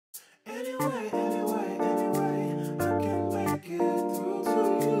Anyway, I can make it through to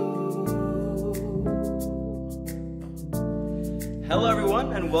you. Hello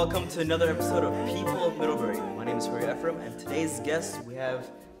everyone and welcome to another episode of People of Middlebury. My name is Ephrem and today's guest we have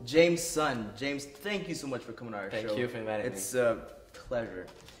James' son. James, thank you so much for coming on our show. Thank you for inviting me. It's a pleasure.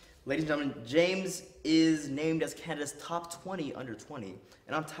 Ladies and gentlemen, James is named as Canada's top 20 under 20.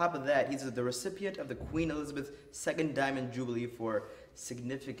 And on top of that, he's the recipient of the Queen Elizabeth II Diamond Jubilee for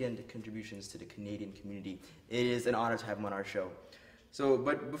significant contributions to the Canadian community. It is an honor to have him on our show.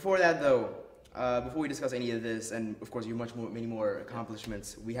 But before that though, before we discuss any of this, and of course many more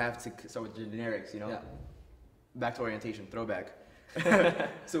accomplishments, we have to start with the generics, you know? Yeah. Back to orientation, throwback.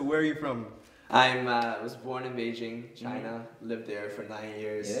 So where are you from? I was born in Beijing, China, lived there for 9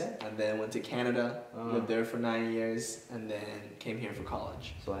 years, and then went to Canada, lived there for 9 years, and then came here for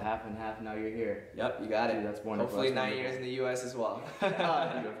college. So half and half, now you're here. Yep, you got it. Dude, that's wonderful. Hopefully That's 9 years in the US as well. Dude,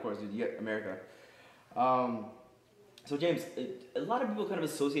 of course, dude, you get America. So James, a lot of people kind of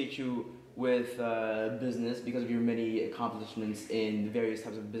associate you with business because of your many accomplishments in various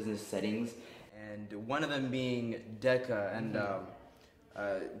types of business settings, and one of them being DECA. And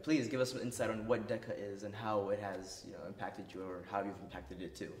please give us some insight on what DECA is and how it has, impacted you, or how you've impacted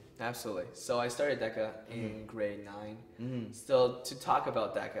it too. Absolutely. So I started DECA in grade 9. Still, to talk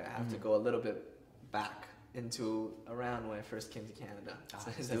about DECA, I have to go a little bit back into around when I first came to Canada.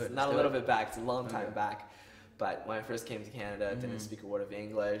 Not a little bit back, it's a long time back. But when I first came to Canada, I didn't speak a word of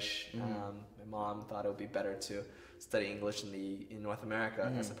English. My mom thought it would be better to study English in North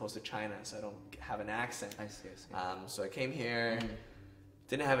America as opposed to China, so I don't have an accent. I see. So I came here,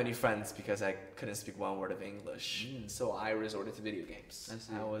 didn't have any friends because I couldn't speak one word of English. So I resorted to video games.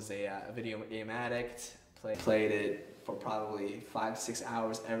 I was a video game addict. Played it for probably 5 to 6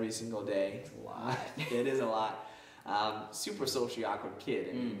 hours every single day. It's a lot. It is a lot. Super socially awkward kid.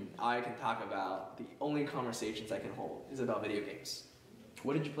 I mean, all I can talk about, the only conversations I can hold is about video games.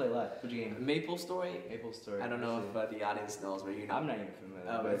 What did you play last? Which game? Maple Story. Maple Story. I don't know if the audience knows where you know. I'm not even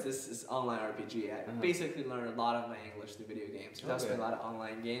familiar. But it's this online RPG. I basically learned a lot of my English through video games. I was playing a lot of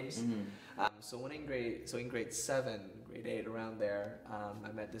online games. So in grade 7, grade 8, around there,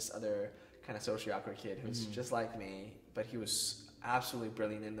 I met this other kind of socially awkward kid who's just like me, but he was absolutely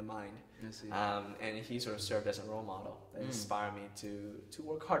brilliant in the mind. I see. And he sort of served as a role model that inspired me to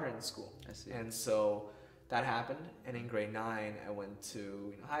work harder in school. I see. And so that happened, and in grade 9 I went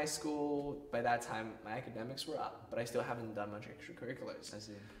to high school. By that time my academics were up, but I still haven't done much extracurriculars. I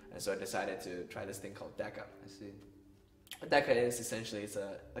see. And so I decided to try this thing called DECA. I see. What DECA is essentially, it's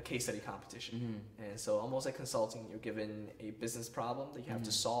a case study competition. And so almost like consulting, you're given a business problem that you have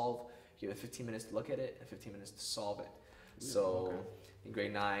to solve. You have 15 minutes to look at it and 15 minutes to solve it. So in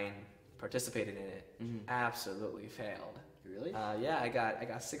grade 9, participated in it, absolutely failed. Really? Yeah, I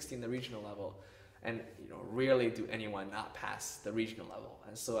got 60 in the regional level, and rarely do anyone not pass the regional level.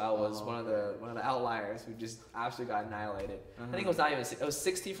 And so I was one of the outliers who just absolutely got annihilated. I think it was not even it was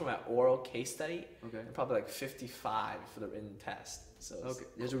 60 for my oral case study, and probably like 55 for the written test. So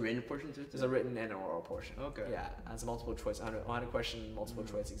there's a written portion to it? There's a written and an oral portion. Yeah, and it's a multiple choice, 100 question multiple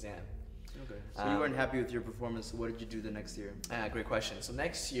choice exam. Okay. So you weren't happy with your performance, so what did you do the next year? Great question. So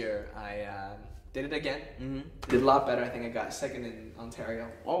next year I did it again. Did a lot better. I think I got second in Ontario.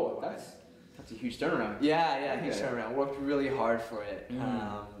 Oh, that's a huge turnaround. Yeah, huge turnaround. Worked really hard for it,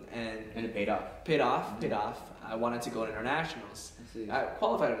 and it paid off. Paid off. I wanted to go to internationals. I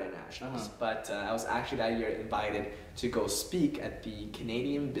qualified at internationals, but I was actually that year invited to go speak at the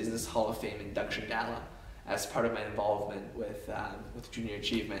Canadian Business Hall of Fame induction gala as part of my involvement with junior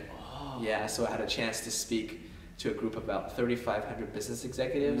achievement. Yeah, so I had a chance to speak to a group of about 3,500 business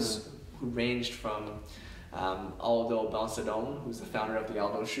executives who ranged from Aldo Bensadone, who's the founder of the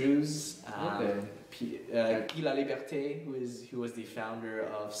Aldo shoes, Guy La Liberté, who was the founder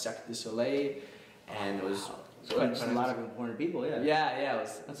of Cirque du Soleil, and it was a lot of important people, Yeah, it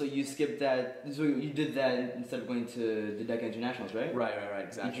was. And so you skipped that, so you did that instead of going to the DECA Internationals, right? Right,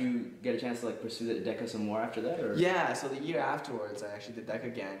 exactly. Did you get a chance to pursue the DECA some more after that? Or? Yeah, so the year afterwards I actually did DECA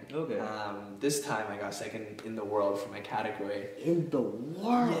again. This time I got second in the world for my category. In the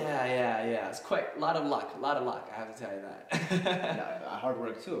world? Yeah. It's quite a lot of luck, I have to tell you that. Hard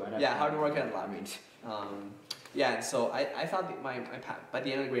work too. Hard work and luck. Yeah, and so I thought that by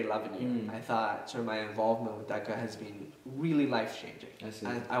the end of grade 11 year, I thought sort of my involvement with DECA has been really life-changing. I see.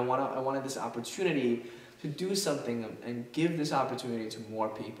 I wanted this opportunity to do something and give this opportunity to more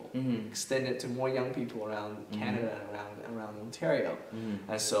people, extend it to more young people around Canada and around Ontario.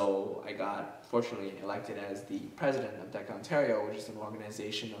 And so I got, fortunately, elected as the president of DECA Ontario, which is an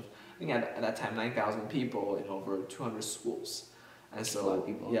organization of, I think at that time, 9,000 people in over 200 schools. And so a lot of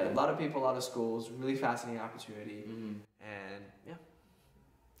people. yeah, Okay. a lot of people, a lot of schools, really fascinating opportunity, and yeah,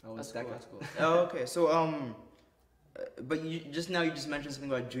 That's that cool. guy. That's cool. Oh, okay. So but you just mentioned something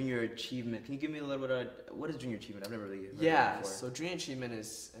about junior achievement. Can you give me a little bit of what is junior achievement? I've never really heard of Yeah, it before. so Junior Achievement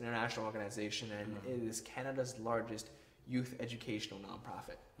is an international organization, and it is Canada's largest youth educational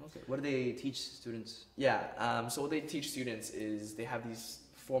nonprofit. Okay. What do they teach students? Yeah, so what they teach students is they have these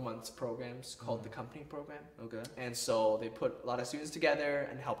 4 months programs called the company program. Okay. And so they put a lot of students together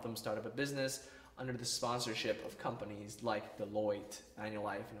and help them start up a business under the sponsorship of companies like Deloitte,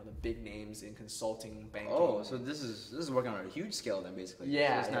 Manulife, the big names in consulting, banking. Oh, so this is working on a huge scale then, basically.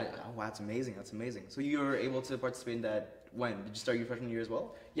 Yeah, So it's not. yeah. Oh, wow, that's amazing. That's amazing. So you were able to participate in that. When did you start your freshman year as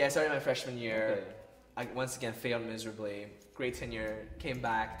well? Yeah, I started my freshman year. Okay. I once again failed miserably. Great tenure, came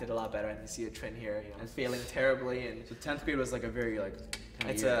back, did a lot better, and you see a trend here. And failing terribly, and So 10th grade was like a very like.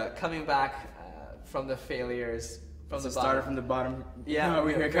 it's coming back from the failures. From So the started bottom. from the bottom. Yeah,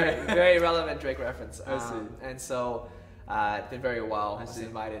 we hear very, very relevant Drake reference. I see. And so did very well. I was see.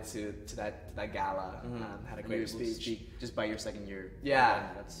 invited to that gala. Had a And you were great able to speech. speak just by your second year.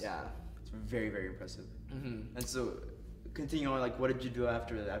 Yeah, That's yeah. It's very very impressive. Mm-hmm. And so, continue on. Like, what did you do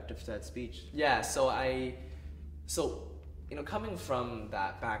after that speech? Yeah, so coming from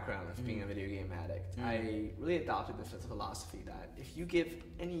that background of being a video game addict, I really adopted this philosophy that if you give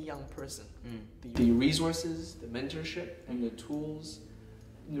any young person the resources, the mentorship, and the tools,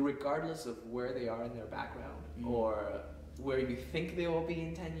 regardless of where they are in their background or where you think they will be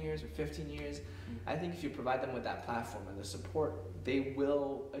in 10 years or 15 years, I think if you provide them with that platform and the support, they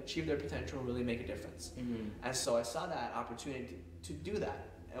will achieve their potential and really make a difference. And so I saw that opportunity to do that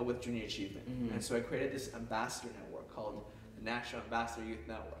with Junior Achievement. And so I created this ambassador network called the National Ambassador Youth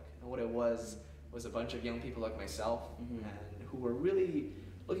Network. And what it was a bunch of young people like myself and who were really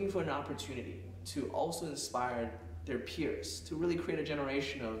looking for an opportunity to also inspire their peers, to really create a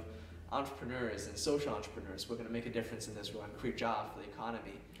generation of entrepreneurs and social entrepreneurs who are going to make a difference in this world and create jobs for the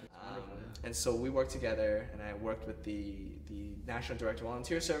economy. And so we worked together, and I worked with the National Director of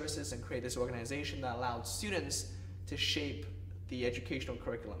Volunteer Services and create this organization that allowed students to shape the educational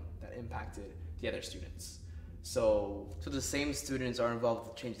curriculum that impacted the other students. So the same students are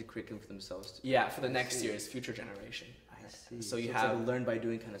involved to change the curriculum for themselves. yeah, for the next year's future generation. I see. So you it's have like a learn by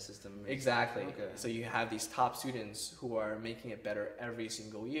doing kind of system. exactly. Okay. So you have these top students who are making it better every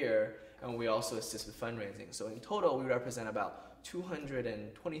single year, and we also assist with fundraising. So in total, we represent about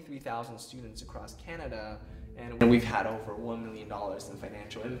 223,000 students across Canada, and we've had over $1 million in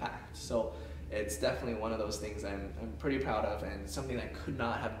financial impact. So it's definitely one of those things I'm pretty proud of, and something I could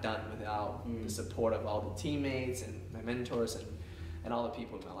not have done without the support of all the teammates and my mentors and all the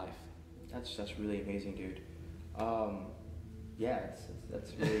people in my life. That's really amazing, dude. Yeah,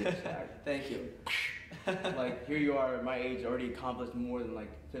 that's really sad. Thank you. Like here you are, my age, already accomplished more than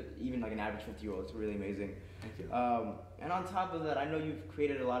even like an average 50-year-old. It's really amazing. Thank you. And on top of that, I know you've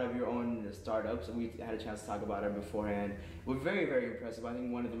created a lot of your own startups, and we had a chance to talk about it beforehand. We're very, very impressive. I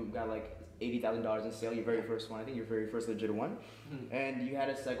think one of them got like $80,000 in sale. Your very first one, I think your very first legit one. And you had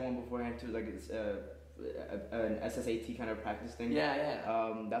a second one beforehand too, like it's an SSAT kind of practice thing.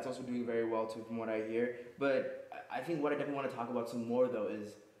 Yeah. That's also doing very well too, from what I hear. But I think what I definitely want to talk about some more though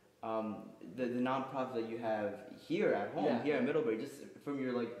is the nonprofit that you have here at home, here in Middlebury, just from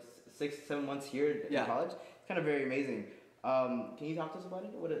your like 6-7 months here in college. It's kind of very amazing. Can you talk to us about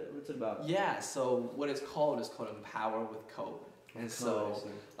it? What's it about? Yeah, so what it's called is called Empower with Code. And so,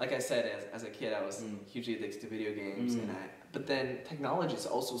 like I said, as a kid, I was hugely addicted to video games, but then technology is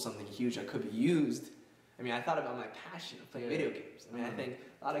also something huge that could be used. I mean, I thought about my passion of playing video games. I mean, I think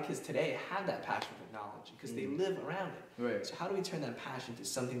a lot of kids today have that passion for technology because they live around it. Right. So how do we turn that passion to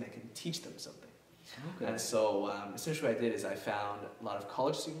something that can teach them something? Okay. And so essentially what I did is I found a lot of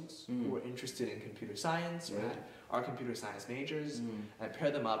college students who were interested in computer science, who had our computer science majors, and I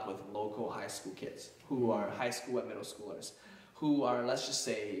paired them up with local high school kids who are high school and middle schoolers, who are, let's just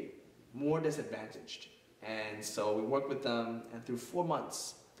say, more disadvantaged. And so we work with them, and through 4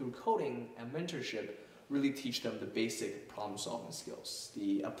 months, through coding and mentorship, really teach them the basic problem-solving skills,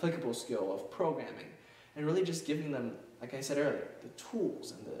 the applicable skill of programming, and really just giving them, like I said earlier, the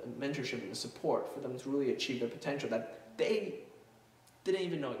tools and the mentorship and the support for them to really achieve their potential that they didn't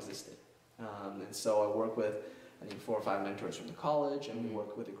even know existed. And so I work with, I think, 4 or 5 mentors from the college, and we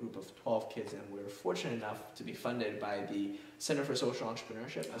work with a group of 12 kids, and we're fortunate enough to be funded by the Center for Social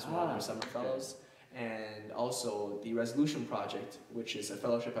Entrepreneurship as one of our summer fellows, and also the Resolution Project, which is a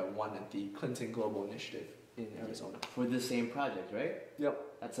fellowship I won at the Clinton Global Initiative in Arizona. For the same project, right? Yep.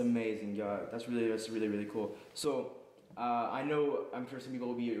 That's amazing, yeah. That's really, really cool. So, I'm sure some people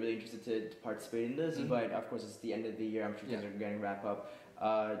will be really interested to participate in this, but of course it's the end of the year. I'm sure things are getting wrapped up.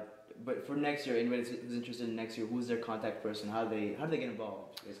 But for next year, anybody who's interested in next year, who's their contact person? How do they get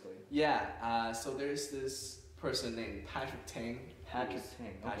involved, basically? Yeah. So there's this person named Patrick Tang. Patrick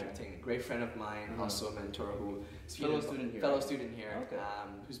Tang, a great friend of mine, also a mentor who's fellow student here,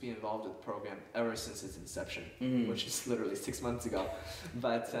 who's been involved with the program ever since its inception, which is literally 6 months ago.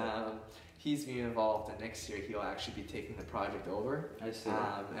 But he's been involved, and next year he'll actually be taking the project over. I see.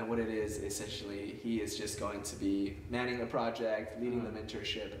 And what it is, essentially, he is just going to be manning the project, leading the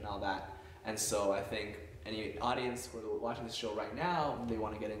mentorship, and all that. And so I think any audience who are watching this show right now, if they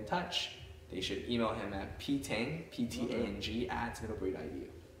want to get in touch, they should email him at ptang, P-T-A-N-G, at middlebury.edu.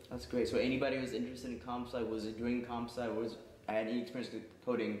 That's great. So anybody who's interested in comp sci, was doing comp sci, had any experience with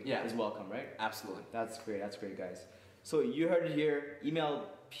coding is welcome, right? Absolutely. That's great, guys. So you heard it here. Email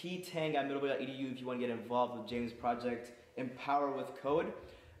ptang at middlebury.edu if you want to get involved with James' project, Empower with Code.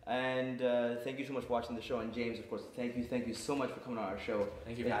 And thank you so much for watching the show. And James, of course, thank you so much for coming on our show.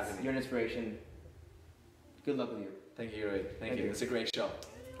 Thank you for having me. You're an inspiration. Good luck with you. Thank you, Hiruy. Thank you. It's a great show.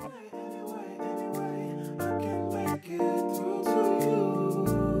 Anyway.